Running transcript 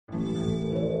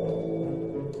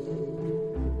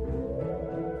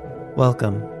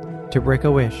Welcome to Break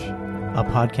a Wish, a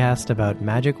podcast about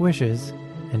magic wishes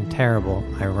and terrible,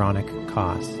 ironic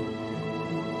costs.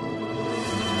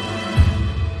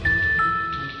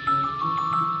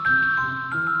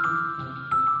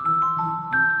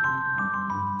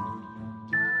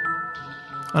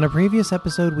 On a previous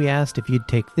episode, we asked if you'd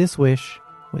take this wish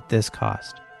with this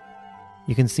cost.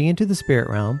 You can see into the spirit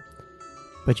realm,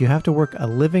 but you have to work a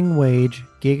living wage,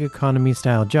 gig economy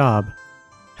style job,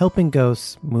 helping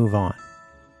ghosts move on.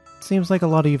 Seems like a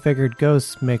lot of you figured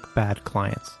ghosts make bad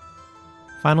clients.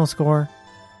 Final score,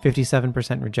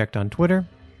 57% reject on Twitter,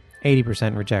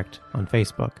 80% reject on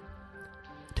Facebook.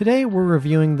 Today we're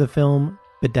reviewing the film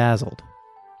Bedazzled,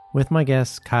 with my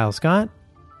guests Kyle Scott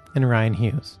and Ryan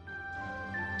Hughes.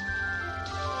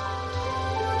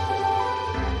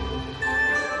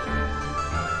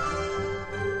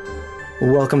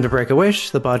 Welcome to Break a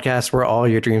Wish, the podcast where all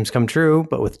your dreams come true,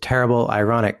 but with terrible,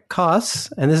 ironic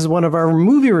costs. And this is one of our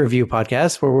movie review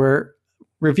podcasts where we're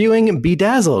reviewing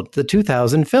Bedazzled, the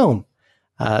 2000 film.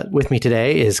 With me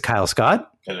today is Kyle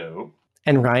Scott. Hello.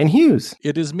 And Ryan Hughes.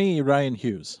 It is me, Ryan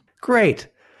Hughes. Great.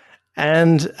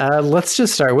 And let's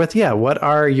just start with, what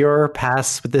are your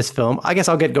pasts with this film? I guess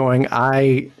I'll get going.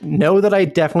 I know that I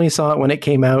definitely saw it when it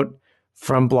came out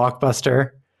from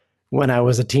Blockbuster when I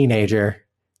was a teenager.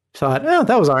 Thought,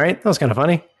 that was all right. That was kind of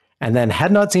funny. And then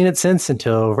had not seen it since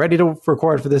until ready to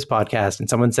record for this podcast. And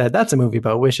someone said, that's a movie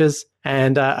about wishes.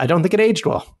 And I don't think it aged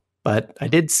well, but I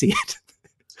did see it.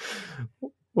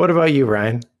 What about you,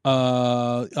 Ryan?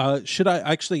 Should I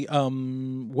actually,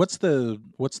 what's the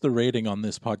rating on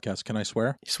this podcast? Can I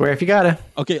swear? You swear if you gotta.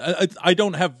 Okay. I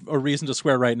don't have a reason to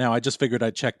swear right now. I just figured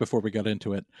I'd check before we got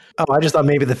into it. Oh, I just thought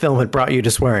maybe the film had brought you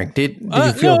to swearing. Did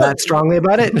you feel that strongly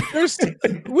about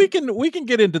it? We can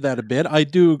get into that a bit. I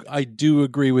do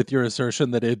agree with your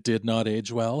assertion that it did not age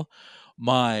well.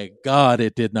 My God,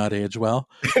 it did not age well.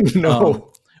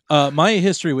 No. My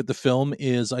history with the film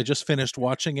is I just finished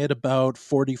watching it about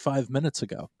 45 minutes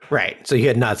ago. Right. So you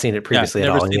had not seen it previously at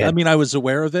all. I mean, I was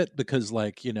aware of it because,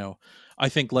 I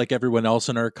think like everyone else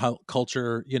in our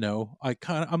culture,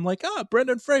 I'm like,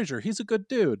 Brendan Fraser, he's a good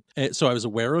dude. So I was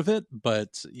aware of it,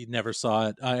 but you never saw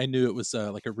it. I knew it was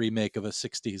like a remake of a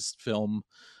 60s film,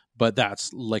 but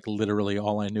that's like literally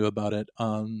all I knew about it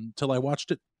until I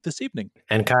watched it this evening.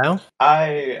 And Kyle?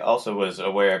 I also was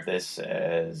aware of this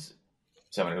as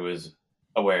someone who was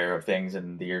aware of things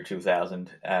in the year 2000,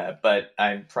 but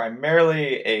I'm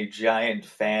primarily a giant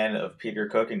fan of Peter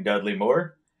Cook and Dudley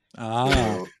Moore,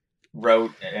 who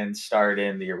wrote and starred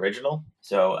in the original.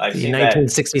 So I've seen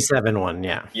 1967 one,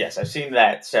 yeah. Yes, I've seen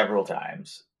that several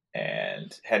times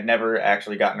and had never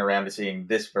actually gotten around to seeing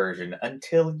this version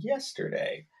until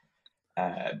yesterday.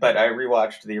 But I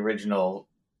rewatched the original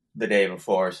the day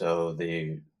before, so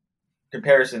the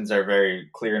comparisons are very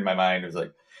clear in my mind. It was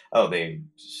like, oh, they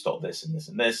stole this and this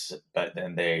and this, but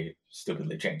then they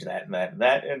stupidly changed that and that and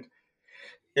that. And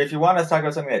if you want to talk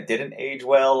about something that didn't age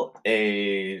well,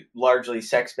 a largely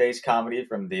sex-based comedy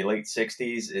from the late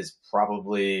 60s is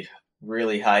probably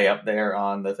really high up there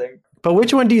on the thing. But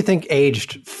which one do you think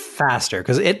aged faster?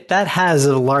 Because that has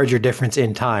a larger difference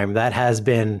in time. That has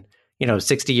been,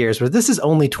 60 years, where this is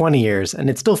only 20 years, and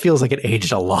it still feels like it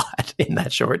aged a lot in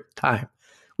that short time.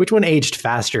 Which one aged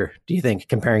faster, do you think,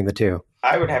 comparing the two?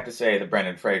 I would have to say the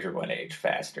Brendan Fraser one aged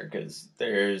faster, because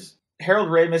there's Harold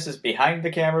Ramis is behind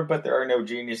the camera, but there are no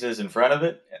geniuses in front of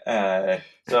it. And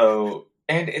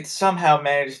it somehow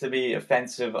managed to be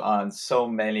offensive on so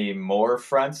many more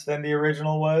fronts than the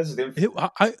original was.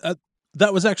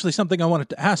 That was actually something I wanted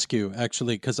to ask you,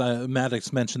 actually, because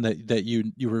Maddox mentioned that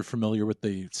you were familiar with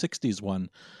the 60s one.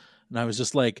 And I was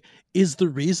just like, is the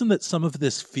reason that some of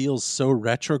this feels so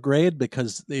retrograde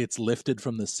because it's lifted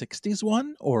from the 60s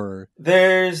one? Or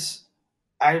there's,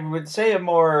 I would say, a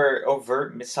more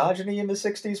overt misogyny in the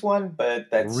 60s one, but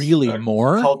that's really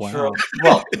more cultural.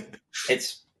 Wow. Well,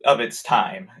 it's of its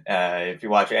time. If you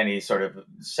watch any sort of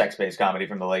sex-based comedy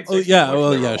from the late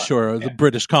 60s. Sure. Yeah. The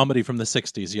British comedy from the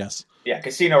 60s, yes. Yeah,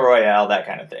 Casino Royale, that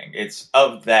kind of thing. It's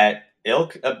of that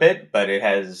ilk a bit, but it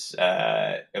has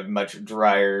a much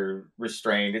drier,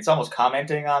 restrained. It's almost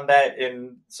commenting on that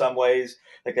in some ways.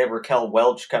 Like they have Raquel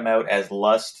Welch come out as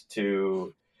lust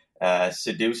to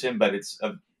seduce him, but it's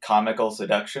a comical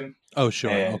seduction. Oh,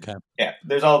 sure. And, okay. Yeah,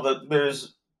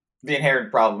 there's the inherent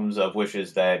problems of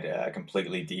wishes that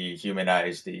completely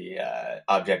dehumanize the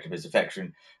object of his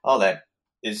affection. All that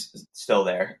is still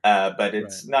there, but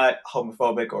it's not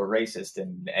homophobic or racist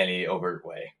in any overt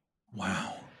way.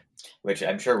 Wow. Which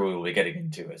I'm sure we will be getting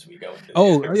into as we go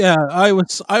into. Yeah, I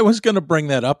was going to bring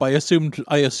that up. I assumed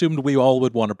we all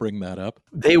would want to bring that up.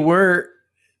 They were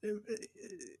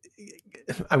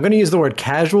I'm going to use the word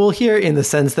casual here in the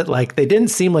sense that like they didn't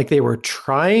seem like they were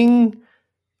trying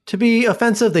to be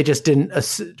offensive. They just didn't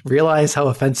realize how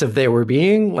offensive they were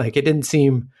being. Like it didn't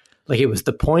seem like it was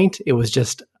the point. It was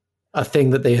just a thing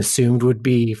that they assumed would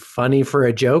be funny for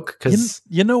a joke. Because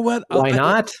you know what? Why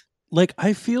not? Like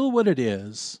I feel what it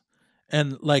is.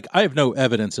 And like I have no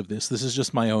evidence of this. This is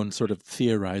just my own sort of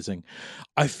theorizing.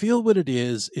 I feel what it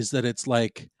is that it's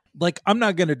like I'm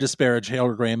not going to disparage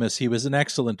Harold Ramis. He was an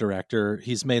excellent director.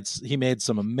 He made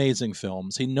some amazing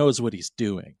films. He knows what he's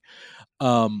doing,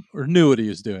 or knew what he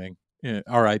was doing.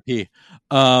 R.I.P.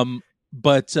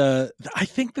 But I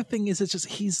think the thing is, it's just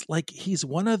he's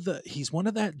one of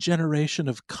that generation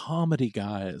of comedy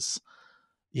guys.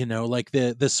 You know, like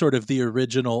the sort of the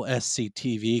original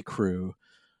SCTV crew.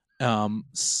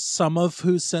 Some of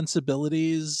whose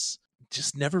sensibilities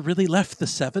just never really left the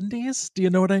 70s. Do you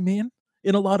know what I mean?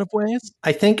 In a lot of ways.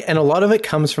 I think, and a lot of it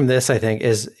comes from this, I think,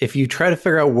 is if you try to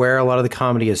figure out where a lot of the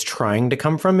comedy is trying to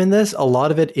come from in this, a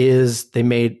lot of it is they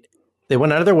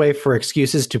went out of their way for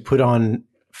excuses to put on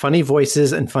funny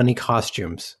voices and funny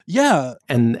costumes. Yeah.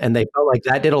 And they felt like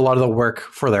that did a lot of the work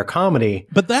for their comedy.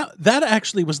 But that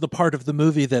actually was the part of the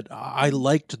movie that I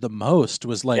liked the most,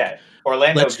 was like, yeah.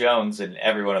 Orlando Jones in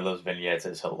every one of those vignettes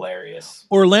is hilarious.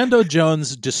 Orlando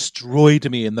Jones destroyed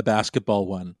me in the basketball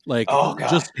one. Like, oh,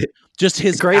 God. just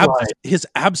his his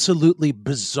absolutely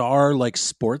bizarre like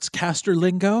sportscaster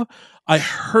lingo. I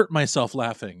hurt myself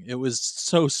laughing. It was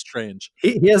so strange.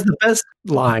 He has the best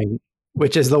line,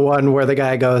 which is the one where the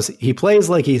guy goes, he plays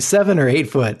like he's 7 or 8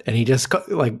 foot, and he just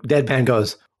like deadpan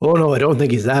goes, "Oh no, I don't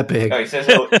think he's that big." No, he says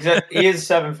he is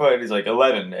 7 foot. He's like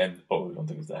 11, and I don't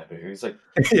think he's that big. He's like,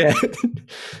 yeah.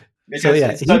 So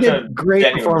yeah, he did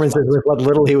great performances with what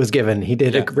little he was given. He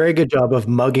did a very good job of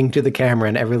mugging to the camera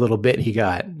in every little bit he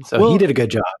got. So he did a good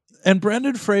job. And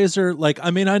Brendan Fraser, like,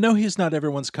 I mean, I know he's not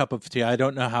everyone's cup of tea. I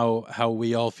don't know how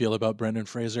we all feel about Brendan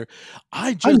Fraser.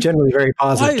 I'm generally very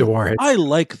positive toward it. I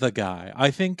like the guy.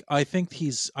 I think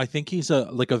he's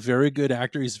a very good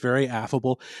actor. He's very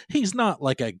affable. He's not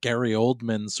like a Gary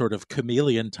Oldman sort of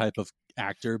chameleon type of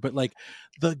actor, but like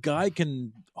the guy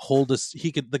can hold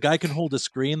the guy can hold a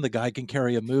screen. The guy can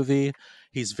carry a movie.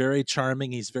 He's very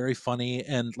charming. He's very funny.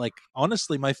 And like,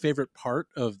 honestly, my favorite part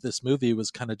of this movie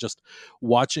was kind of just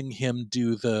watching him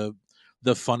do the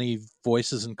funny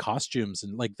voices and costumes.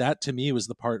 And like, that to me was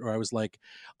the part where I was like,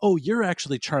 oh, you're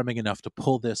actually charming enough to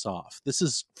pull this off. This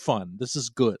is fun. This is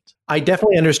good. I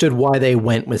definitely understood why they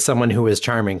went with someone who was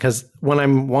charming. Because when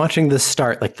I'm watching this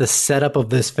start, like the setup of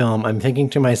this film, I'm thinking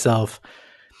to myself,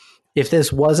 if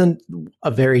this wasn't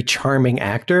a very charming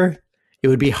actor, it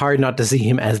would be hard not to see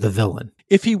him as the villain.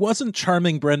 If he wasn't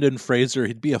charming Brendan Fraser,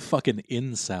 he'd be a fucking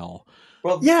incel.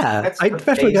 Well, yeah, I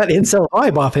definitely got incel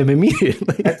vibe off him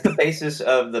immediately. That's the basis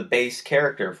of the base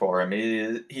character for him.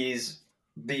 Him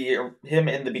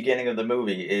in the beginning of the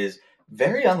movie is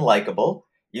very unlikable.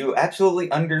 You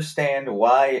absolutely understand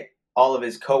why all of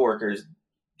his coworkers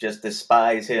just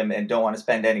despise him and don't want to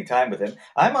spend any time with him.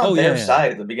 I'm on their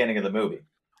side at the beginning of the movie.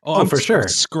 Oh, I'm for sure.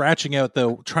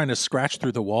 Trying to scratch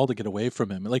through the wall to get away from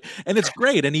him. Like, and it's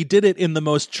great. And he did it in the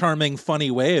most charming,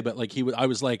 funny way. But like, I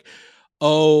was like,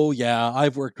 oh yeah,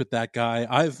 I've worked with that guy.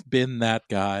 I've been that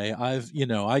guy.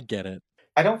 I get it.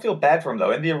 I don't feel bad for him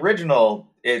though. In the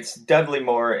original, it's Dudley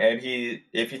Moore, and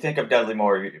if you think of Dudley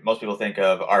Moore, most people think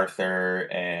of Arthur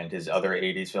and his other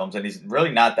 80s films, and he's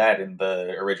really not that in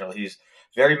the original. He's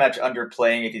very much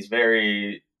underplaying it. He's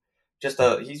very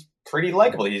he's pretty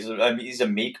likable. He's a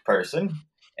meek person,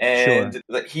 and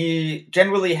he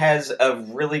generally has a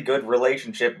really good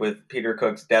relationship with Peter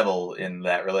Cook's devil in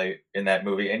that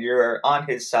movie. And you're on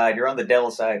his side. You're on the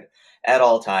devil's side at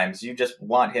all times. You just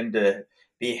want him to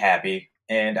be happy.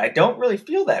 And I don't really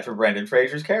feel that for Brendan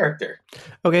Fraser's character.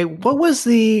 Okay, what was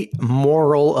the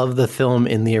moral of the film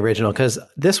in the original? Because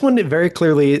this one, very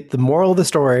clearly, the moral of the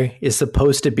story is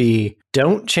supposed to be,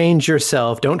 don't change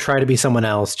yourself, don't try to be someone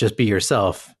else, just be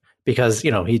yourself. Because,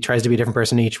 he tries to be a different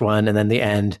person in each one, and then the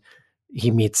end,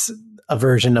 he meets a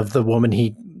version of the woman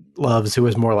he loves who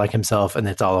is more like himself, and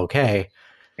it's all okay.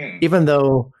 Even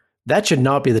though that should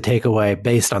not be the takeaway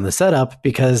based on the setup,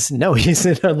 because no, he's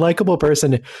an unlikable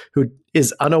person who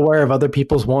is unaware of other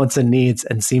people's wants and needs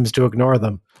and seems to ignore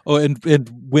them. Oh,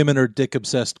 and women are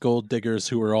dick-obsessed gold diggers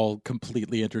who are all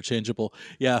completely interchangeable.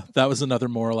 Yeah, that was another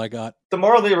moral I got. The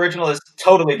moral of the original is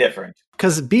totally different.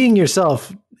 Because being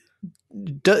yourself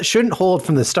shouldn't hold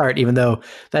from the start, even though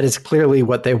that is clearly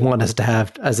what they want us to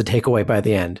have as a takeaway by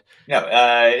the end. No,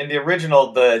 in the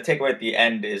original, the takeaway at the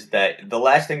end is that the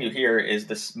last thing you hear is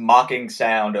this mocking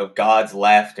sound of God's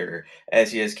laughter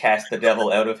as he has cast the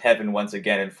devil out of heaven once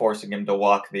again and forcing him to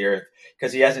walk the earth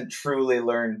because he hasn't truly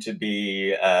learned to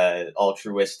be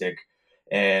altruistic.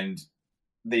 And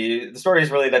the story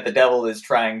is really that the devil is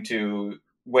trying to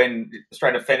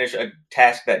finish a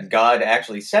task that God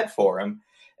actually set for him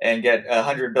and get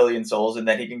 100 billion souls, and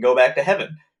then he can go back to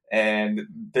heaven. And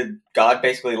the God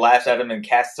basically laughs at him and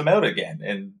casts him out again.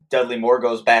 And Dudley Moore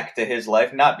goes back to his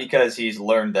life, not because he's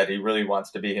learned that he really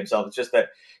wants to be himself. It's just that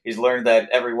he's learned that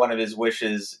every one of his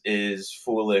wishes is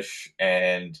foolish,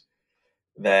 and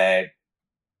that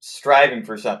striving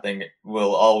for something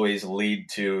will always lead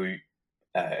to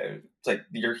it's like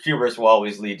your hubris will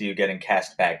always lead to you getting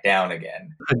cast back down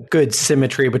again. A good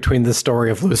symmetry between the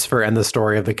story of Lucifer and the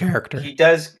story of the character. He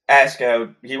does ask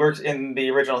out. He works in the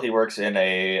original. He works in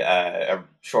a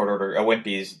short order, a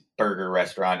Wimpy's burger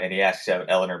restaurant, and he asks out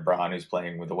Eleanor Braun, who's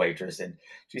playing with the waitress, and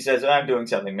she says, "I'm doing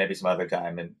something, maybe some other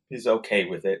time," and he's okay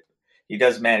with it. He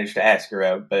does manage to ask her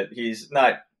out, but he's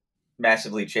not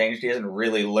massively changed. He hasn't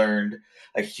really learned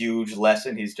a huge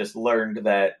lesson. He's just learned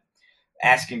that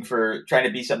trying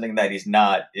to be something that he's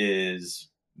not is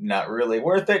not really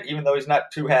worth it, even though he's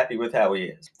not too happy with how he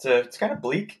is. So it's kind of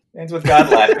bleak. Ends with God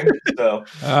laughing. So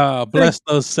bless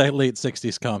those late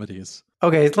 60s comedies.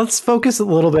 Okay, let's focus a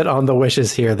little bit on the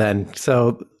wishes here then.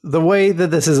 So the way that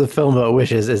this is a film about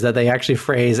wishes is that they actually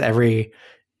phrase every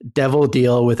devil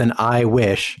deal with an I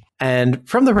wish. And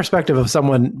from the perspective of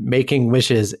someone making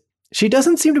wishes, she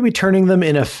doesn't seem to be turning them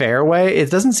in a fair way.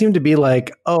 It doesn't seem to be like,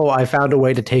 oh, I found a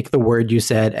way to take the word you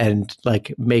said and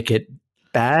like make it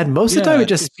bad. Most of the time it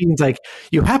just seems like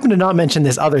you happen to not mention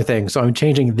this other thing, so I'm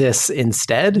changing this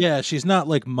instead. Yeah, she's not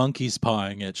like monkey's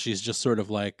pawing it. She's just sort of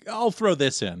like, I'll throw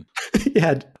this in.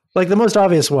 Yeah. Like the most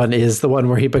obvious one is the one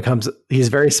where he's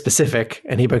very specific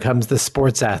and he becomes the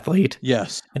sports athlete.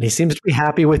 Yes. And he seems to be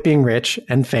happy with being rich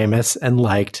and famous and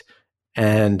liked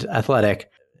and athletic.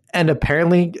 And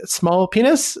apparently small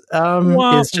penis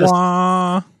is just...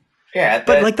 Yeah,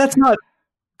 but like that's not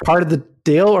part of the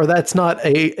deal, or that's not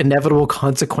a inevitable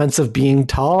consequence of being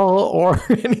tall or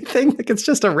anything. Like it's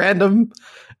just a random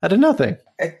out of nothing.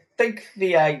 I think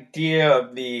the idea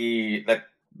of the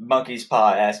monkey's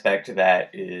paw aspect to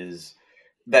that is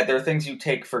that there are things you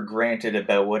take for granted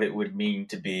about what it would mean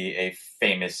to be a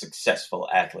famous, successful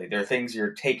athlete. There are things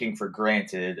you're taking for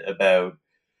granted about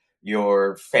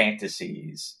your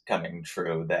fantasies coming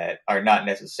true that are not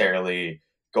necessarily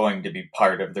going to be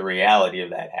part of the reality of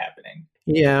that happening.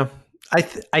 Yeah. I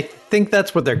think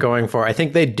that's what they're going for. I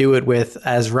think they do it with,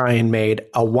 as Ryan made,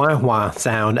 a wah-wah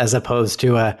sound as opposed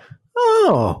to a,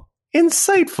 oh,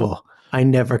 insightful. I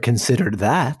never considered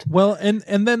that. Well, and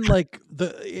then like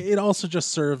it also just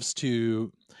serves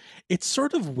to, it's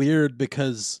sort of weird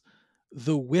because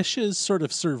the wishes sort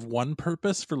of serve one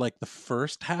purpose for like the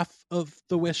first half of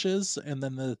the wishes, and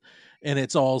then and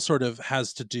it's all sort of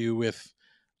has to do with,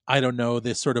 I don't know,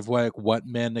 this sort of like what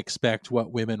men expect,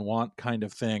 what women want kind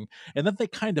of thing. And then they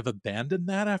kind of abandon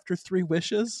that after 3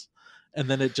 wishes. And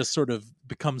then it just sort of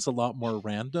becomes a lot more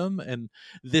random. And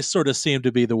this sort of seemed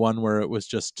to be the one where it was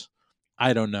just,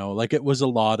 I don't know, like it was a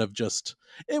lot of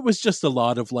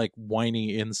like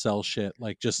whiny incel shit.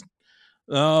 Like just,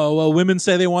 oh, well, women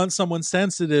say they want someone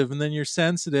sensitive, and then you're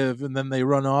sensitive, and then they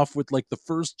run off with like the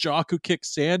first jock who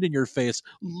kicks sand in your face,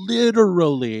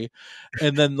 literally.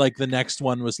 And then like the next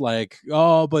one was like,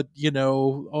 oh, but you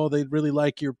know, oh, they really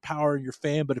like your power and your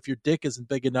fame, but if your dick isn't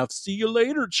big enough, see you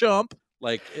later, chump.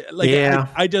 Like yeah.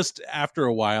 I just, after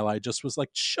a while, I just was like,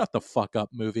 shut the fuck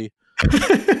up, movie.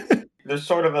 There's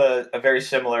sort of a very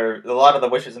similar, a lot of the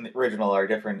wishes in the original are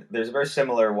different. There's a very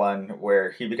similar one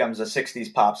where he becomes a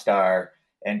 60s pop star,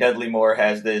 and Dudley Moore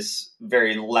has this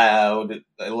very loud,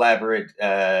 elaborate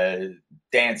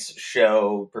dance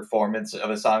show performance of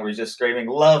a song where he's just screaming,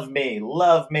 love me,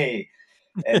 love me.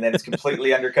 And then it's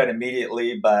completely undercut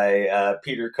immediately by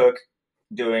Peter Cook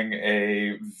doing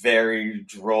a very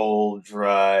droll,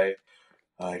 dry,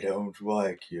 I don't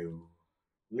like you.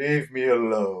 Leave me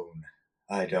alone.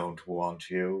 I don't want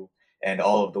you. And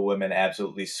all of the women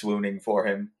absolutely swooning for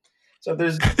him. So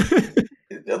there's,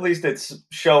 at least it's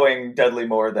showing Dudley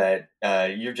Moore that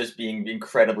you're just being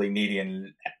incredibly needy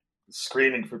and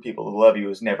screaming for people to love you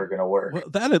is never going to work. Well,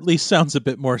 that at least sounds a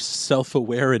bit more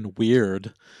self-aware and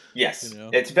weird. Yes,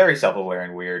 it's very self-aware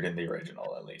and weird in the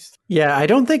original, at least. Yeah, I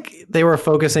don't think they were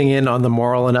focusing in on the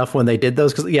moral enough when they did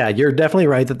those. Because, yeah, you're definitely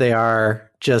right that they are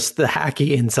just the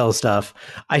hacky incel stuff.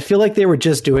 I feel like they were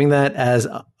just doing that as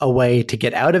a way to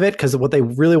get out of it, because what they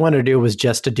really wanted to do was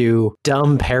just to do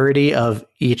dumb parody of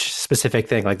each specific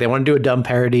thing. Like, they want to do a dumb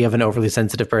parody of an overly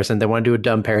sensitive person. They want to do a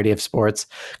dumb parody of sports.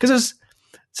 Because there's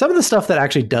some of the stuff that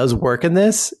actually does work in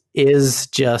this is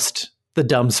just the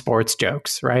dumb sports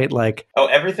jokes, right? Like,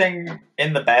 everything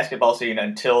in the basketball scene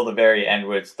until the very end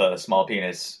with the small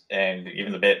penis and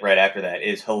even the bit right after that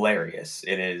is hilarious.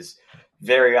 It is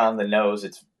very on the nose.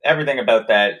 It's everything about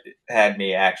that had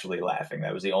me actually laughing.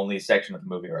 That was the only section of the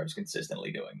movie where I was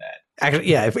consistently doing that. Actually,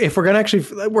 yeah, if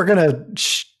we're gonna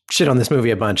shit on this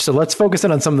movie a bunch, so let's focus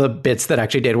in on some of the bits that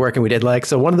actually did work and we did like.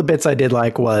 So one of the bits I did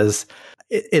like was,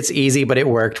 it's easy, but it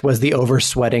worked, was the over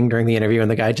sweating during the interview and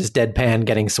the guy just deadpan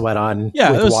getting sweat on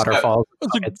with waterfalls.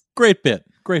 It's a great bit.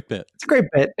 It's a great bit.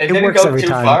 It didn't works go every too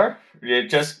time. far. It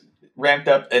just ramped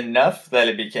up enough that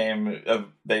it became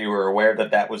that you were aware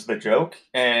that was the joke,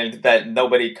 and that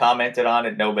nobody commented on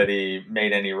it. Nobody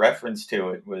made any reference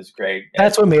to it. Was great.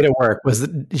 That's what made it work.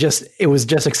 It was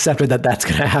just accepted that that's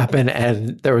going to happen,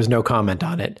 and there was no comment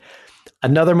on it.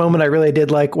 Another moment I really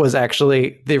did like was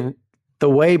actually the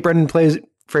way Brendan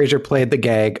Fraser played the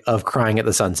gag of crying at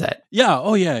the sunset. Yeah.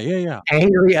 Oh, yeah.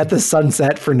 Angry at the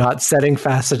sunset for not setting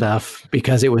fast enough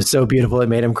because it was so beautiful it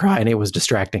made him cry and it was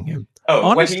distracting him.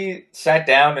 Oh, when he sat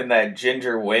down in that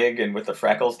ginger wig and with the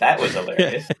freckles, that was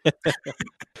hilarious.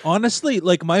 Honestly,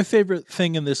 like, my favorite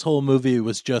thing in this whole movie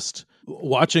was just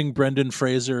watching Brendan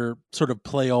Fraser sort of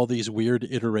play all these weird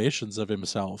iterations of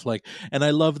himself. Like, and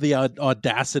I love the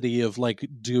audacity of like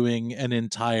doing an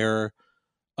entire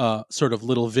sort of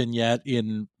little vignette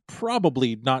in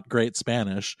probably not great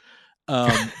Spanish,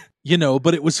 you know,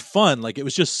 but it was fun. Like, it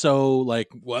was just so like,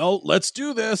 well, let's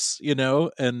do this, you know,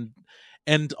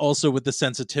 and also with the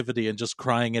sensitivity and just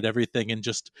crying at everything and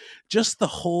just the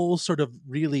whole sort of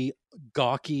really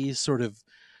gawky sort of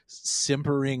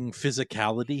simpering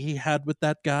physicality he had with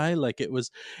that guy. Like,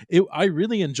 I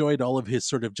really enjoyed all of his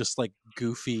sort of just like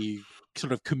goofy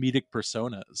sort of comedic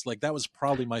personas. Like, that was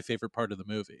probably my favorite part of the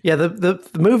movie. Yeah, the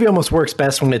movie almost works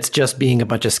best when it's just being a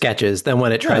bunch of sketches than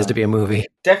when it tries to be a movie.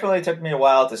 Definitely took me a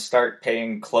while to start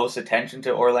paying close attention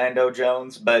to Orlando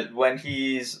Jones, but when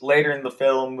he's later in the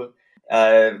film,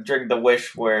 during The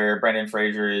Wish, where Brendan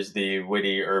Fraser is the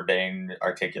witty, urbane,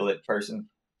 articulate person,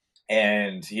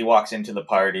 and he walks into the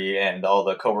party and all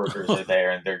the coworkers are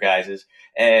there and they're guises,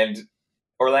 and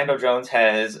Orlando Jones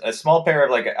has a small pair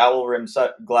of like owl rim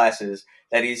glasses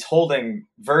that he's holding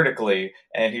vertically,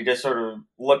 and he just sort of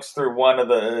looks through one of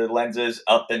the lenses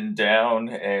up and down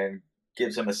and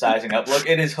gives him a sizing up look.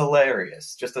 It is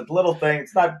hilarious. Just a little thing.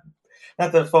 It's not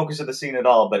the focus of the scene at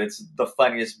all, but it's the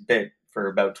funniest bit for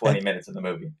about 20 minutes of the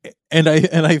movie. And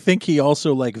I think he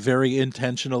also like very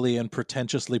intentionally and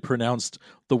pretentiously pronounced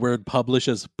the word publish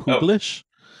as publish.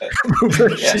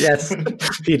 Yes,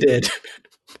 he did.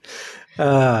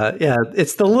 Yeah,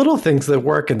 it's the little things that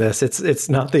work in this. It's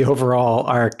not the overall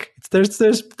arc.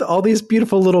 There's all these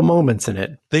beautiful little moments in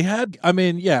it. They had, I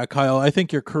mean, yeah, Kyle, I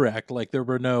think you're correct. Like, there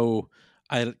were no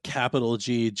capital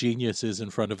G geniuses in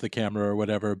front of the camera or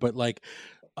whatever, but like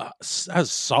a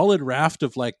solid raft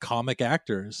of like comic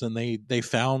actors, and they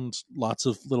found lots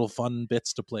of little fun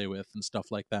bits to play with and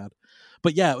stuff like that.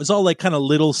 But yeah, it was all like kind of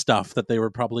little stuff that they were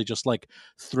probably just like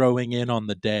throwing in on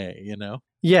the day, you know?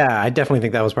 Yeah, I definitely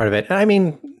think that was part of it. I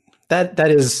mean, that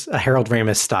is a Harold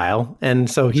Ramis style, and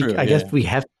so I guess we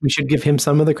should give him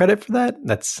some of the credit for that.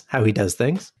 That's how he does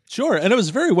things. Sure, and it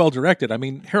was very well directed. I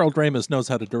mean, Harold Ramis knows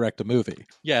how to direct a movie.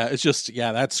 Yeah, it's just,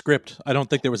 that script. I don't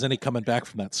think there was any coming back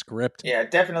from that script. Yeah,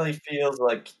 it definitely feels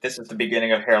like this is the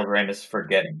beginning of Harold Ramis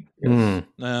forgetting. The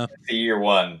year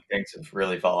one, things have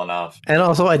really fallen off. And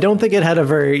also, I don't think it had a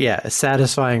very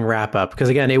satisfying wrap up, because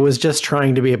again, it was just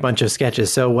trying to be a bunch of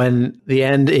sketches. So when the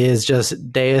end is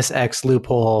just Deus Ex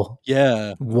loophole,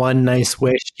 one nice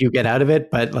wish you get out of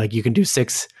it, but like you can do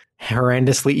 6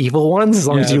 horrendously evil ones as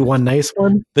long as you do one nice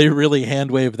one. They really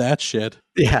hand wave that shit.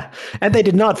 Yeah, and they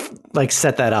did not like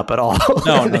set that up at all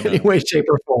in any way, shape,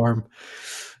 or form.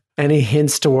 Any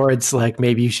hints towards like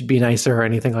maybe you should be nicer or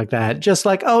anything like that? Just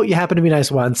like, oh, you happen to be nice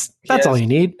once. That's all you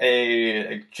need.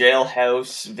 A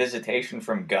jailhouse visitation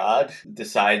from God,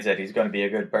 decides that he's going to be a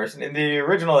good person. In the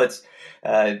original, it's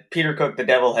Peter Cook, the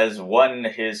devil, has won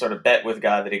his sort of bet with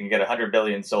God that he can get 100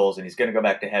 billion souls and he's going to go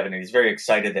back to heaven, and he's very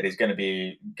excited that he's going to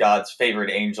be God's favorite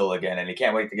angel again, and he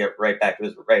can't wait to get right back to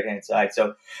his right-hand side.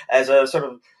 So as a sort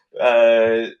of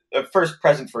a first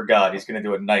present for God. He's going to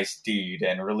do a nice deed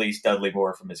and release Dudley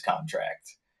Moore from his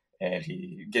contract. And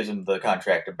he gives him the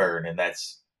contract to burn, and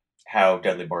that's how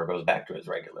Dudley Moore goes back to his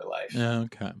regular life.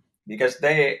 Okay. Because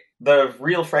the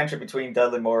real friendship between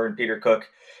Dudley Moore and Peter Cook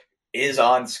is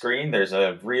on screen. There's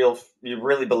you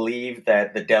really believe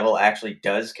that the devil actually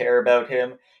does care about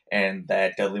him, and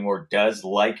that Dudley Moore does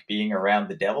like being around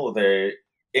the devil. The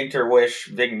interwish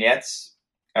vignettes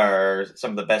are some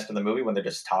of the best in the movie when they're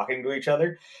just talking to each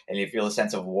other, and you feel a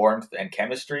sense of warmth and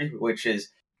chemistry, which is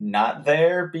not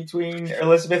there between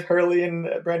Elizabeth Hurley and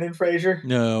Brendan Fraser.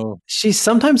 No. She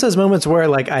sometimes has moments where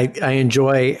like I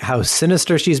enjoy how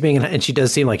sinister she's being, and she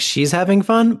does seem like she's having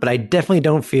fun, but I definitely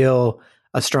don't feel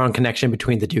a strong connection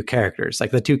between the two characters. Like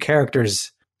the two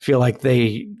characters feel like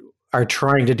they are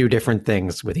trying to do different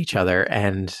things with each other.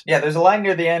 And yeah, there's a line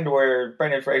near the end where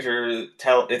Brendan Fraser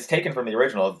it's taken from the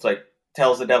original. It's like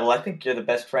tells the devil, "I think you're the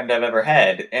best friend I've ever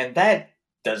had," and that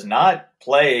does not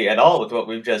play at all with what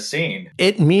we've just seen.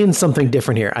 It means something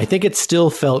different here. I think it still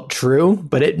felt true,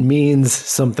 but it means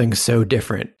something so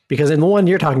different. Because in the one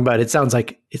you're talking about, it sounds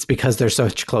like it's because they're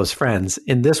such close friends.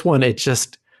 In this one, it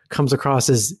just comes across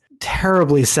as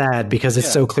terribly sad because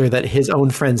it's so clear that his own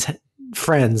friends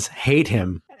hate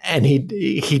him. And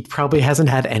he probably hasn't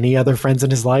had any other friends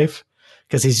in his life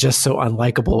because he's just so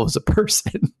unlikable as a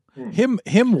person.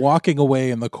 Him walking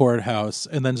away in the courthouse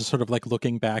and then just sort of like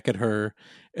looking back at her,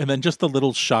 and then just the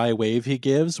little shy wave he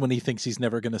gives when he thinks he's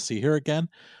never going to see her again.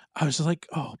 I was just like,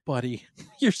 "Oh, buddy,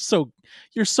 you're so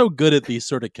good at these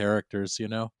sort of characters, you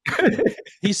know."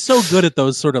 He's so good at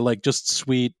those sort of like just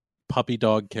sweet puppy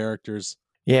dog characters.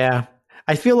 Yeah,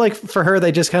 I feel like for her,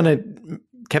 they just kind of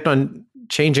kept on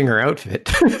changing her outfit.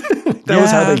 That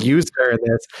was how they used her in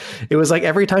this. It was like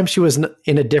every time she was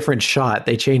in a different shot,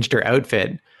 they changed her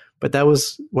outfit. But that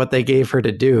was what they gave her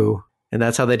to do. And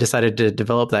that's how they decided to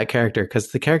develop that character,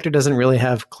 because the character doesn't really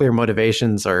have clear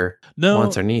motivations or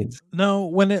wants or needs. No,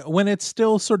 when it's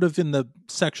still sort of in the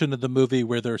section of the movie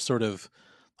where they're sort of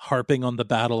harping on the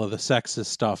battle of the sexes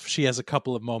stuff, she has a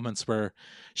couple of moments where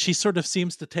she sort of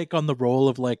seems to take on the role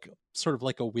of like sort of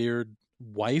like a weird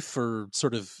wife or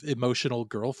sort of emotional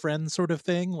girlfriend sort of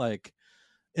thing. Like,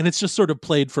 and it's just sort of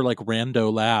played for like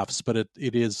rando laughs, but it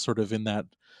is sort of in that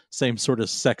same sort of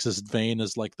sexist vein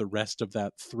as like the rest of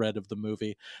that thread of the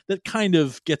movie that kind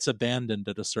of gets abandoned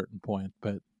at a certain point.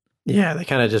 But yeah, they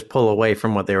kind of just pull away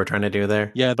from what they were trying to do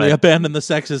there. Yeah, they abandon the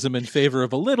sexism in favor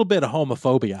of a little bit of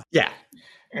homophobia. Yeah.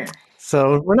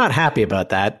 So we're not happy about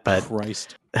that, but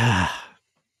Christ.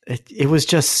 It was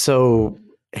just so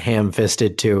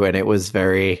ham-fisted too, and it was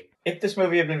very... If this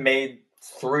movie had been made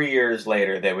 3 years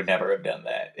later, they would never have done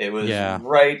that. It was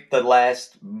right the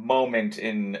last moment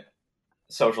in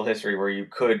social history where you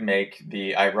could make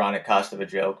the ironic cost of a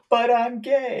joke, but I'm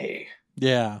gay.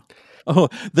 Yeah. Oh,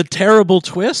 the terrible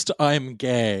twist, I'm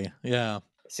gay. Yeah.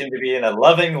 Seem to be in a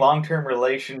loving long-term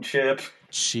relationship.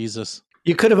 Jesus.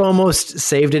 You could have almost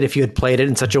saved it if you had played it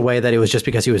in such a way that it was just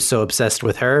because he was so obsessed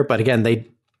with her. But again, they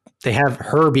have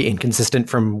her be inconsistent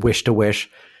from wish to wish.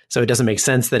 So it doesn't make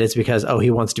sense that it's because,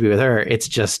 he wants to be with her. It's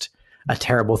just a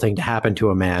terrible thing to happen to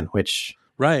a man, which...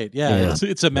 Right, yeah.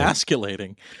 It's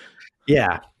emasculating.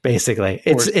 Yeah, basically.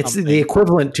 It's the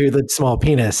equivalent to the small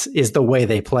penis is the way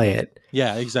they play it.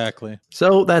 Yeah, exactly.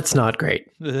 So that's not great.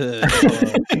 From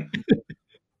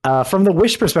the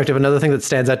wish perspective, another thing that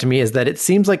stands out to me is that it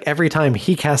seems like every time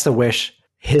he casts a wish,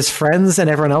 his friends and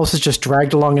everyone else is just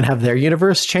dragged along and have their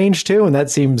universe changed too, and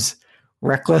that seems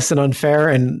reckless and unfair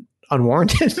and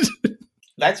unwarranted.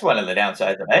 That's one of the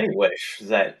downsides of any wish, is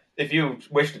that if you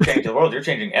wish to change the world, you're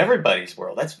changing everybody's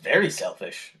world. That's very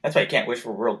selfish. That's why you can't wish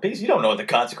for world peace. You don't know what the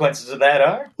consequences of that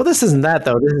are. Well, this isn't that,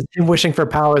 though. This is him wishing for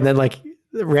power, and then, like,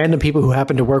 random people who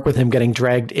happen to work with him getting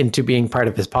dragged into being part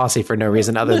of his posse for no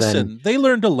reason other than... they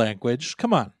learned a language.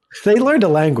 Come on. They learned a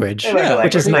language,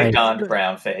 which is nice. They donned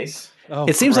brown face. Oh,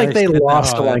 it seems like they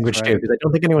lost a language too, because I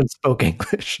don't think anyone spoke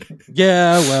English.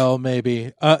 Yeah, well,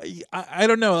 maybe. I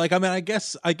don't know. Like, I mean, I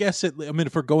guess it. I mean,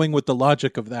 if we're going with the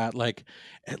logic of that, like,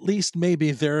 at least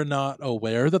maybe they're not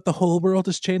aware that the whole world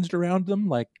has changed around them,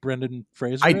 like Brendan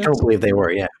Fraser. I don't believe they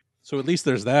were. Yeah. So at least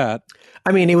there's that.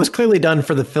 I mean, it was clearly done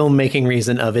for the filmmaking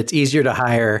reason of it's easier to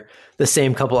hire the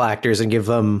same couple actors and give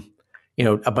them,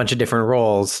 a bunch of different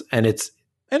roles, and it's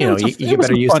you get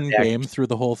better use. Fun game through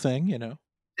the whole thing,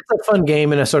 It's a fun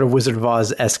game in a sort of Wizard of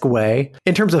Oz-esque way.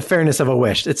 In terms of fairness of a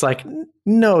wish, it's like,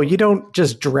 no, you don't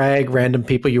just drag random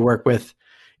people you work with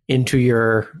into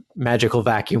your magical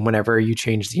vacuum whenever you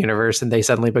change the universe and they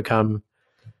suddenly become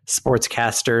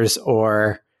sportscasters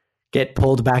or get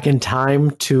pulled back in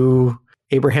time to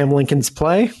Abraham Lincoln's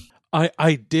play.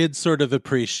 I did sort of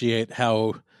appreciate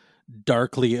how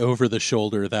darkly over the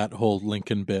shoulder that whole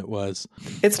Lincoln bit was.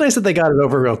 It's nice that they got it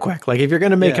over real quick. Like, if you're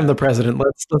going to make Yeah. him the president,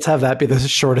 let's have that be the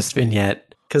shortest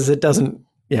vignette, because it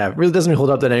really doesn't hold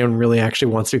up that anyone really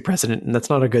actually wants to be president, and that's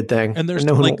not a good thing. And there's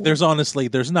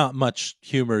there's not much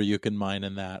humor you can mine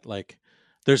in that. Like,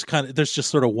 there's just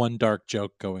sort of one dark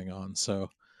joke going on. So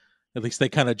at least they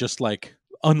kind of just like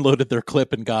unloaded their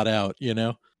clip and got out, you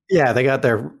know? Yeah, they got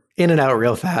there in and out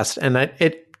real fast, and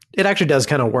it actually does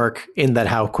kind of work in that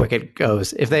how quick it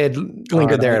goes. If they had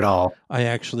lingered there at all, I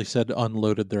actually said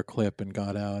unloaded their clip and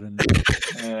got out, and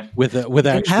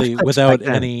without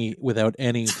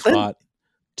any thought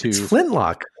to. It's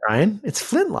Flintlock, Ryan. It's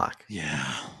Flintlock.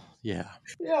 Yeah. Yeah,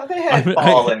 they had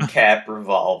ball and cap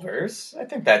revolvers. I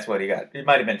think that's what he got. He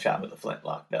might have been shot with a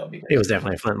flintlock, though. It was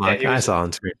definitely a flintlock. I saw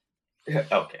on screen.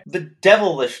 Okay. The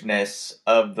devilishness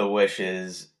of the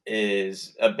wishes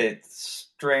is a bit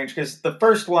strange, because the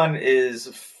first one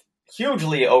is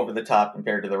hugely over the top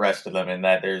compared to the rest of them, in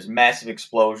that there's massive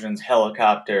explosions,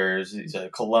 helicopters, he's a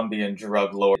Colombian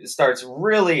drug lord. It starts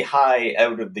really high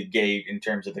out of the gate in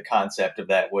terms of the concept of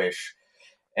that wish.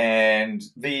 And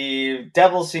the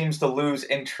devil seems to lose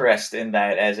interest in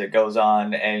that as it goes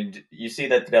on, and you see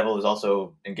that the devil is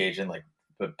also engaged in like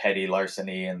the petty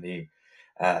larceny and the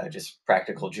just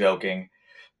practical joking.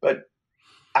 But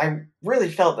I really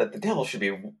felt that the devil should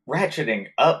be ratcheting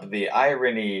up the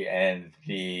irony and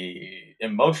the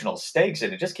emotional stakes,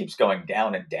 and it just keeps going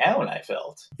down and down, I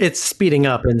felt. It's speeding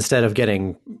up instead of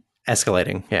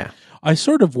escalating, yeah. I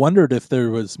sort of wondered if there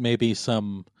was maybe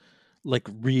some like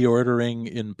reordering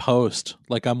in post.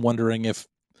 Like, I'm wondering if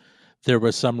there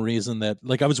was some reason that,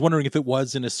 like, I was wondering if it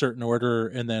was in a certain order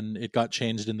and then it got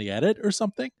changed in the edit or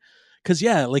something. Because,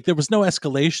 yeah, like, there was no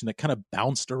escalation. It kind of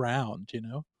bounced around, you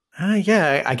know?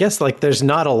 Yeah, I guess, like, there's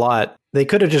not a lot. They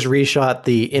could have just reshot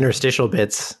the interstitial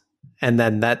bits and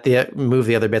then move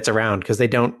the other bits around, because they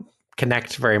don't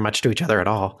connect very much to each other at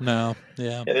all. No,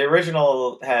 yeah. The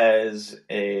original has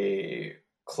a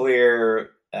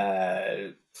clear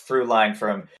through line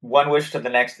from one wish to the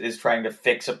next is trying to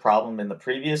fix a problem in the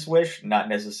previous wish, not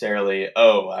necessarily,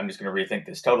 I'm just going to rethink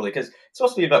this totally, because it's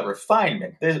supposed to be about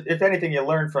refinement. If anything you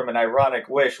learn from an ironic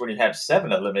wish when you have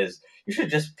 7 of them is you should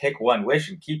just pick one wish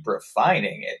and keep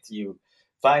refining it. You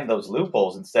find those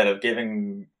loopholes instead of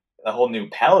giving a whole new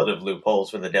palette of loopholes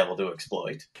for the devil to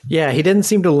exploit. Yeah, he didn't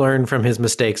seem to learn from his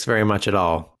mistakes very much at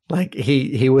all. Like,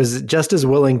 he was just as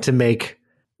willing to make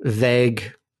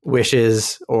vague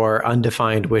wishes or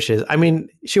undefined wishes. I mean,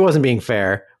 she wasn't being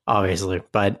fair, obviously,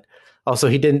 but also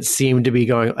he didn't seem to be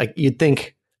going, like, you'd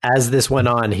think as this went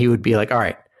on, he would be like, all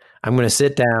right, I'm going to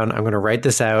sit down, I'm going to write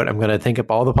this out, I'm going to think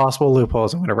up all the possible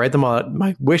loopholes, I'm going to write them all out.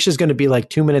 My wish is going to be like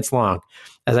 2 minutes long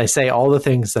as I say all the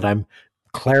things that I'm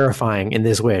clarifying in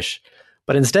this wish.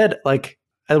 But instead, like,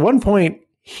 at one point,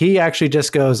 he actually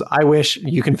just goes, I wish,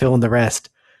 you can fill in the rest,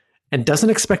 and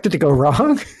doesn't expect it to go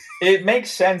wrong. It makes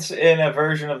sense in a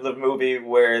version of the movie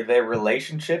where their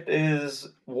relationship is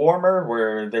warmer,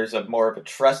 where there's more of a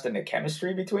trust and a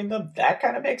chemistry between them. That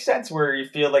kind of makes sense, where you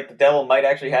feel like the devil might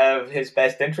actually have his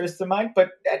best interests in mind, but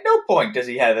at no point does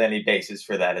he have any basis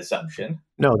for that assumption.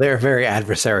 No, they're very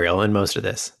adversarial in most of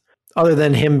this. Other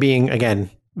than him being,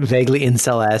 again, vaguely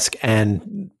incel-esque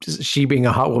and she being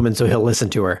a hot woman, so he'll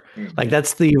listen to her. Mm-hmm. Like,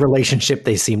 that's the relationship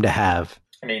they seem to have.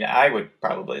 I mean, I would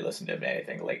probably listen to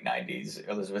anything late 90s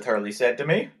Elizabeth Hurley said to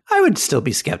me. I would still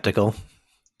be skeptical.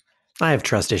 I have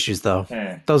trust issues, though.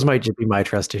 Those might just be my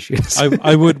trust issues.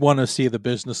 I would want to see the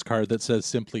business card that says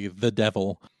simply "the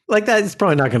devil." Like, that is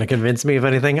probably not going to convince me of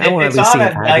anything. I want to at least see it.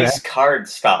 It's on a nice card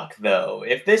stock, though.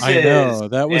 If this I know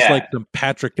that was like the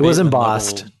Patrick. It was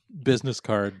embossed business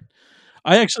card.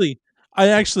 I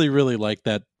actually really like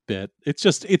that bit.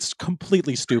 It's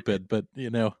completely stupid, but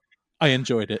you know, I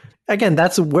enjoyed it. Again,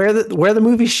 that's where the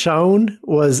movie shone,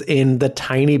 was in the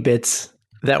tiny bits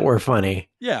that were funny.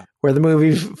 Yeah. Where the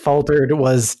movie faltered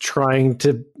was trying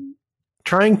to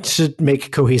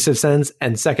make cohesive sense,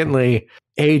 and secondly,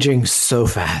 aging so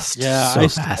fast.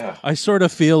 Yeah, I sort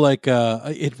of feel like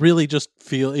it really just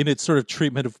in its sort of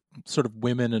treatment of sort of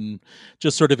women and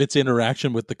just sort of its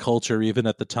interaction with the culture, even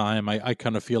at the time, I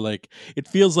kind of feel like it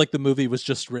feels like the movie was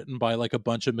just written by like a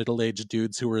bunch of middle-aged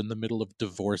dudes who were in the middle of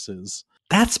divorces.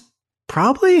 That's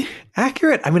probably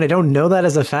accurate. I mean, I don't know that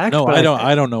as a fact. No, but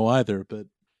I don't know either, but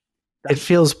it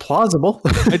feels plausible.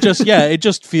 it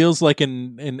just feels like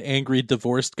an angry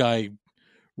divorced guy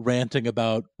ranting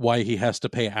about why he has to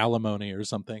pay alimony or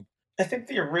something. I think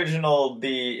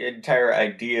the entire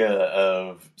idea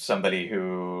of somebody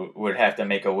who would have to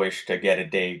make a wish to get a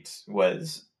date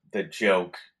was the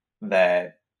joke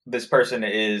that this person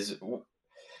is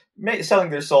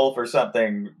selling their soul for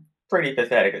something pretty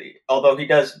pathetic. Although he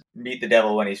does meet the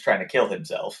devil when he's trying to kill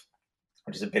himself,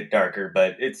 which is a bit darker,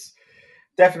 but it's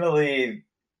definitely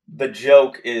the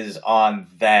joke is on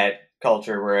that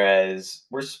culture, whereas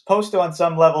we're supposed to, on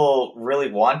some level,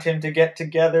 really want him to get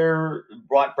together,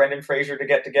 want Brendan Fraser to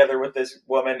get together with this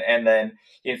woman, and then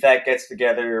he in fact gets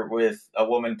together with a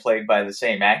woman played by the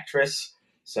same actress,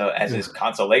 so as his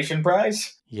consolation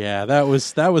prize. Yeah, that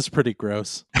was pretty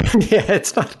gross. Yeah,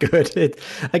 it's not good.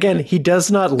 Again, he does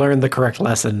not learn the correct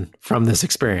lesson from this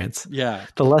experience. Yeah.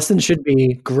 The lesson should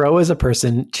be grow as a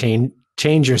person,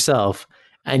 change yourself.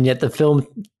 And yet the film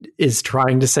is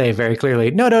trying to say very clearly,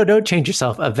 no, don't change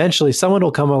yourself. Eventually someone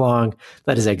will come along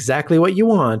that is exactly what you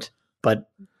want, but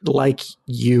like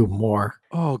you more.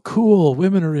 Oh, cool.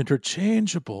 Women are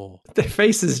interchangeable. Their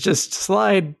faces just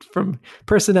slide from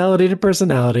personality to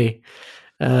personality.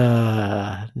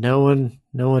 No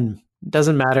one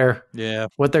doesn't matter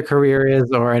what their career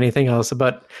is or anything else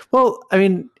about, well, I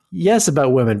mean, yes,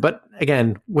 about women, but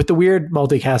again, with the weird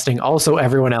multicasting, also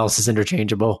everyone else is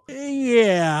interchangeable.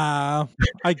 Yeah,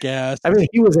 I guess. I mean,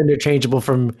 he was interchangeable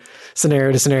from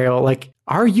scenario to scenario. Like,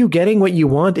 are you getting what you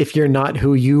want if you're not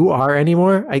who you are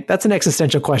anymore? That's an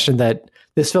existential question that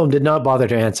this film did not bother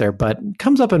to answer, but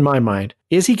comes up in my mind.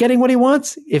 Is he getting what he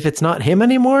wants if it's not him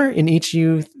anymore in each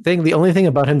you thing? The only thing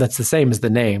about him that's the same is the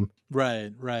name.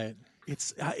 Right.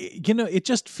 It's, it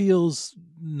just feels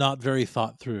not very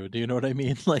thought through. Do you know what I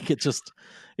mean? Like it just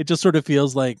sort of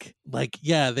feels like,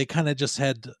 yeah, they kind of just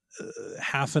had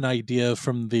half an idea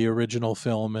from the original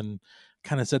film and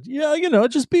kind of said, yeah,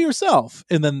 just be yourself.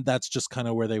 And then that's just kind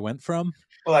of where they went from.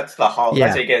 Well, that's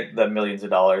that's they get the millions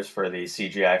of dollars for the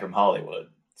CGI from Hollywood.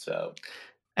 So,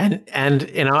 and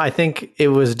I think it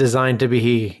was designed to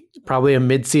be probably a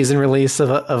mid-season release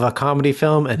of a comedy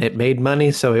film, and it made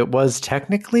money, so it was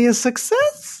technically a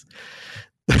success.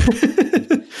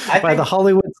 By the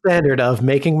Hollywood standard of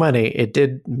making money, it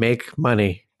did make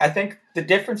money. I think the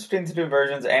difference between the two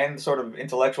versions and sort of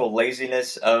intellectual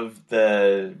laziness of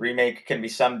the remake can be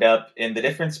summed up in the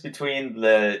difference between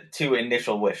the two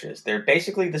initial wishes. They're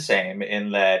basically the same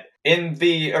in that in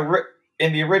the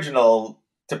original,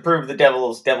 to prove the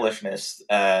devil's devilishness,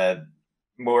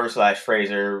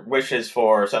 Moore/Fraser wishes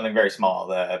for something very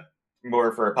small.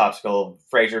 Moore for a popsicle,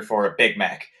 Fraser for a Big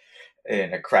Mac,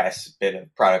 in a crass bit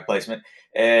of product placement.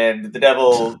 And the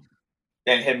devil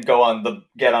and him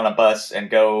get on a bus and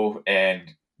go, and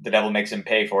the devil makes him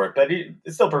pay for it, but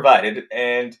it's still provided.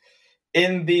 And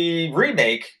in the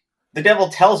remake, the devil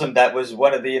tells him that was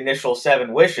one of the initial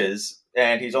 7 wishes,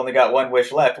 and he's only got 1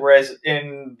 wish left. Whereas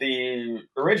in the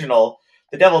original,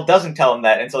 the devil doesn't tell him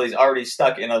that until he's already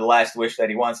stuck in a last wish that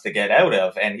he wants to get out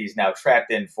of, and he's now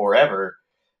trapped in forever,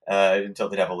 until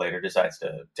the devil later decides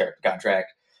to tear up the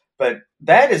contract. But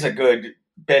that is a good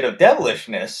bit of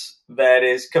devilishness that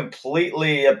is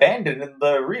completely abandoned in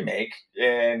the remake,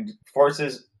 and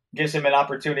gives him an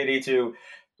opportunity to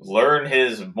learn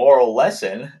his moral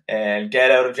lesson and get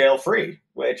out of jail free,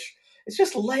 which is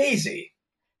just lazy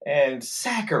and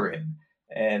saccharine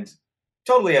and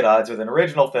totally at odds with an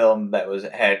original film that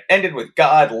had ended with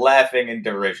God laughing in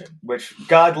derision, which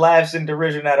God laughs in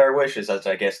derision at our wishes. That's,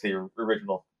 I guess, the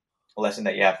original lesson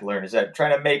that you have to learn, is that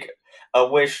trying to make a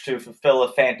wish to fulfill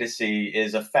a fantasy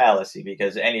is a fallacy,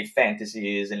 because any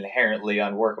fantasy is inherently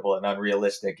unworkable and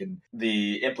unrealistic, and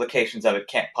the implications of it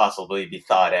can't possibly be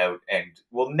thought out and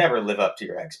will never live up to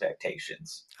your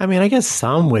expectations. I mean, I guess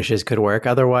some wishes could work.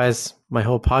 Otherwise, my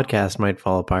whole podcast might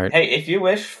fall apart. Hey, if you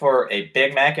wish for a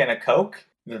Big Mac and a Coke,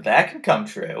 that can come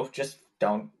true. Just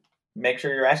don't make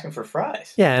sure you're asking for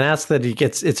fries. Yeah, and ask that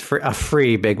it's for a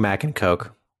free Big Mac and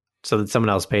Coke, so that someone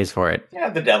else pays for it. Yeah,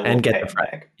 the devil will get the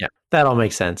fry. Yeah, that all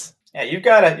makes sense. Yeah, you've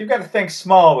got to think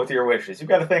small with your wishes. You've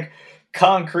got to think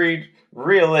concrete,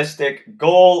 realistic,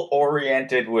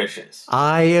 goal-oriented wishes.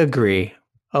 I agree.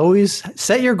 Always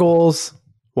set your goals,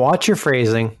 watch your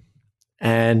phrasing,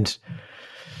 and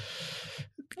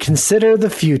consider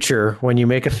the future when you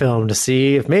make a film to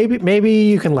see if maybe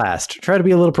you can last. Try to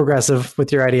be a little progressive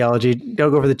with your ideology.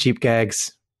 Don't go for the cheap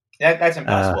gags. That's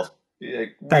impossible.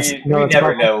 We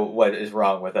never know what is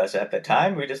wrong with us at the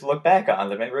time. We just look back on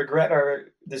them and regret our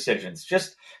decisions.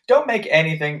 Just don't make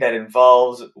anything that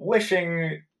involves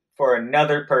wishing for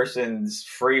another person's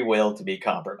free will to be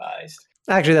compromised.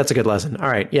 Actually, that's a good lesson. All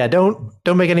right. Yeah, don't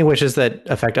make any wishes that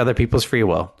affect other people's free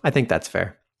will. I think that's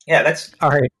fair. Yeah, that's all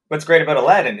right. What's great about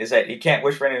Aladdin is that you can't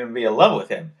wish for anyone to be in love with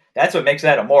him. That's what makes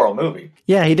that a moral movie.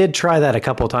 Yeah, he did try that a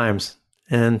couple times.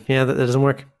 And yeah, that doesn't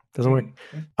work. Doesn't work.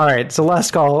 All right. So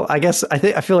last call. I guess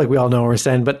I feel like we all know where we're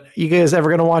standing, but you guys ever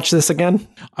going to watch this again?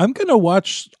 I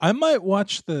might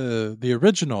watch the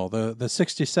original, the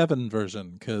 67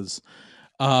 version, because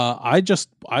I just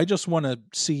want to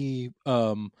see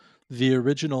the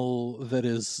original that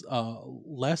is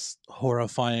less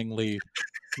horrifyingly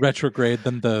retrograde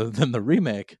than the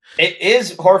remake. It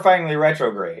is horrifyingly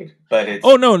retrograde, but it's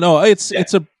no,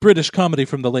 it's a British comedy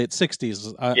from the late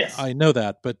 60s. Yes. I know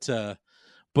that, but I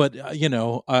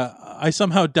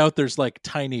somehow doubt there's like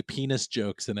tiny penis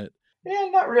jokes in it. Yeah,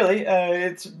 not really.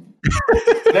 There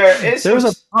was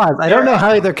a pause. I don't know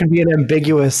how there can be an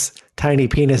ambiguous tiny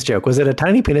penis joke. Was it a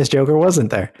tiny penis joke or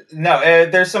wasn't there? No,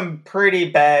 there's some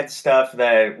pretty bad stuff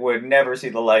that would never see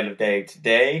the light of day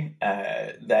today.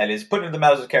 That is put into the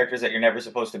mouths of characters that you're never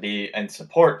supposed to be in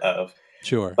support of.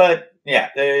 Sure. But yeah,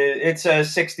 it's a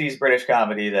 60s British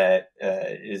comedy that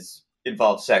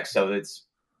involves sex, so it's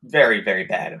very, very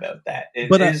bad about that.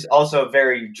 It is also a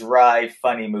very dry,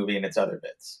 funny movie in its other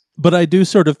bits. But I do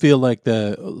sort of feel like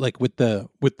with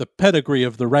the pedigree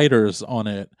of the writers on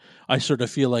it, I sort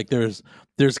of feel like there's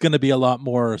going to be a lot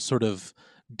more sort of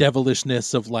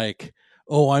devilishness of like,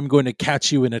 oh, I'm going to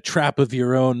catch you in a trap of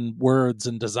your own words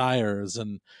and desires,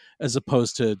 and as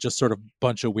opposed to just sort of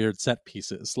bunch of weird set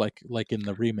pieces like in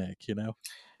the remake, you know.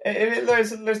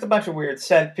 There's a bunch of weird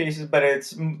set pieces, but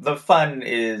the fun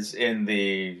is in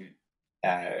the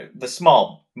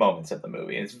small moments of the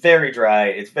movie. It's very dry.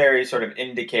 It's very sort of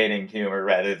indicating humor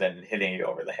rather than hitting you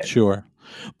over the head. Sure.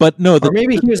 But no, or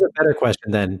maybe here's a better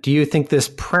question then. Do you think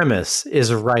this premise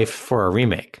is rife for a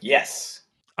remake? Yes.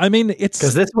 I mean, it's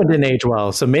because this one didn't age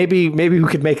well, so maybe we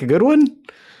could make a good one.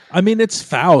 I mean, it's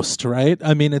Faust, right?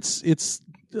 I mean, it's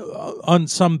on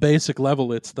some basic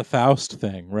level, it's the Faust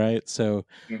thing, right? So,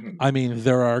 I mean,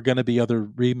 there are going to be other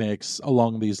remakes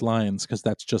along these lines because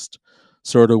that's just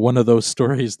sort of one of those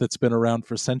stories that's been around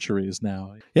for centuries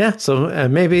now. Yeah, so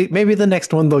maybe the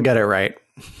next one they'll get it right.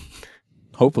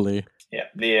 Hopefully. Yeah,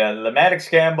 the Maddox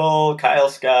Campbell, Kyle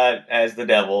Scott as the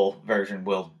devil version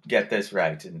will get this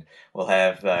right, and we'll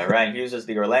have Ryan Hughes as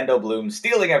the Orlando Bloom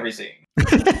stealing every scene.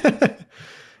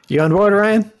 You on board,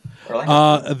 Ryan?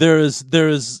 There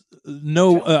is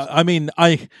no. I mean,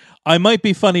 I might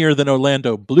be funnier than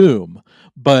Orlando Bloom,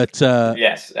 but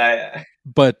yes,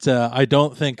 but I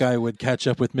don't think I would catch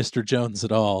up with Mr. Jones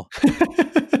at all.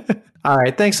 All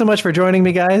right, thanks so much for joining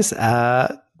me, guys.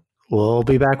 We'll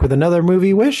be back with another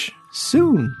movie wish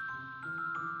soon.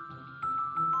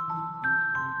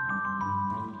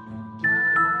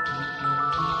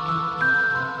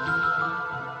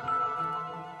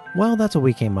 Well, that's what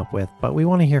we came up with, but we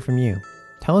want to hear from you.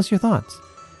 Tell us your thoughts.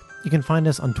 You can find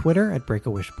us on Twitter at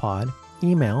BreakAWishPod,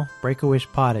 email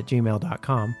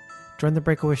breakawishpod@gmail.com, join the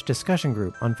Break-A-Wish discussion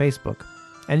group on Facebook,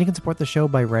 and you can support the show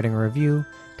by writing a review,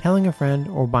 telling a friend,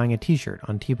 or buying a t-shirt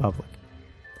on TeePublic.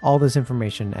 All this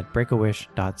information at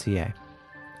breakawish.ca.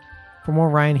 For more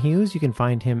Ryan Hughes, you can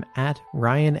find him at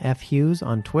Ryan F. Hughes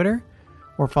on Twitter,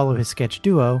 or follow his sketch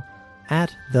duo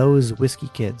at Those Whiskey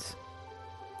Kids.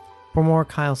 For more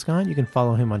Kyle Scott, you can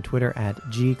follow him on Twitter at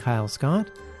GKyleScott,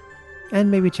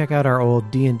 and maybe check out our old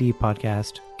D&D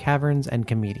podcast, Caverns and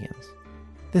Comedians.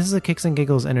 This is a Kicks and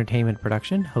Giggles entertainment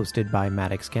production hosted by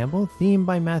Maddox Campbell, theme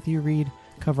by Matthew Reed,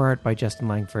 cover art by Justin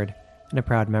Langford, and a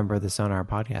proud member of the Sonar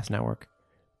Podcast Network.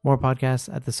 More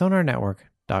podcasts at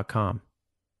thesonarnetwork.com.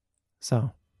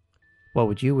 So, what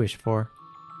would you wish for?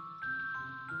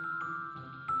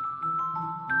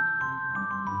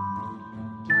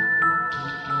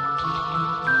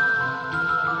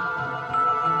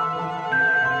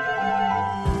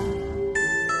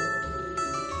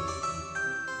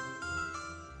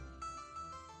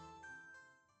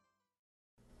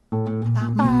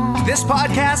 This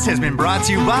podcast has been brought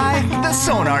to you by the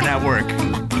Sonar Network.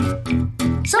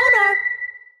 Sonar!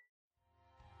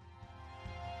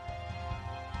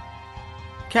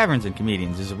 Caverns and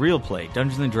Comedians is a real play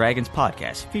Dungeons & Dragons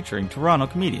podcast featuring Toronto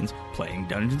comedians playing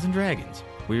Dungeons & Dragons.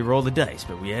 We roll the dice,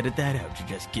 but we edit that out to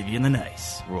just give you the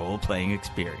nice role-playing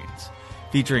experience.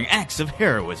 Featuring acts of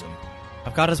heroism.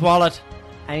 I've got his wallet.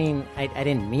 I mean, I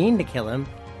didn't mean to kill him,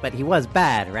 but he was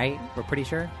bad, right? We're pretty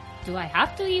sure? Do I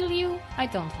have to heal you? I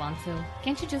don't want to.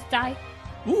 Can't you just die?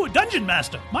 Ooh, a dungeon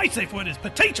master. My safe word is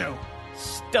potato.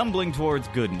 Stumbling towards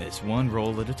goodness, one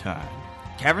roll at a time.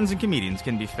 Caverns and Comedians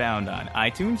can be found on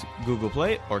iTunes, Google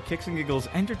Play, or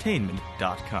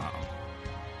kicksandgigglesentertainment.com.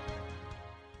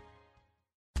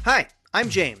 Hi, I'm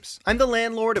James. I'm the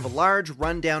landlord of a large,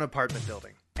 rundown apartment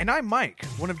building. And I'm Mike,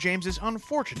 one of James's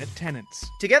unfortunate tenants.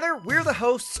 Together, we're the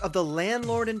hosts of the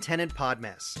Landlord and Tenant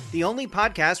Podmess, the only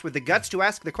podcast with the guts to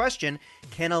ask the question,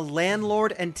 can a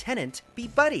landlord and tenant be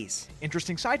buddies?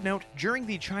 Interesting side note, during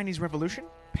the Chinese Revolution,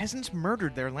 peasants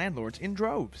murdered their landlords in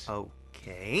droves.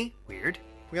 Okay, weird.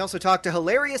 We also talk to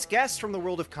hilarious guests from the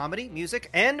world of comedy, music,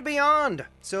 and beyond.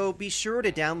 So be sure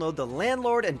to download the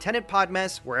Landlord and Tenant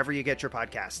Podmess wherever you get your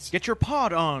podcasts. Get your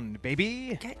pod on,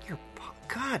 baby. Get your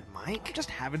God, Mike. I'm just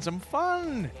having some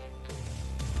fun.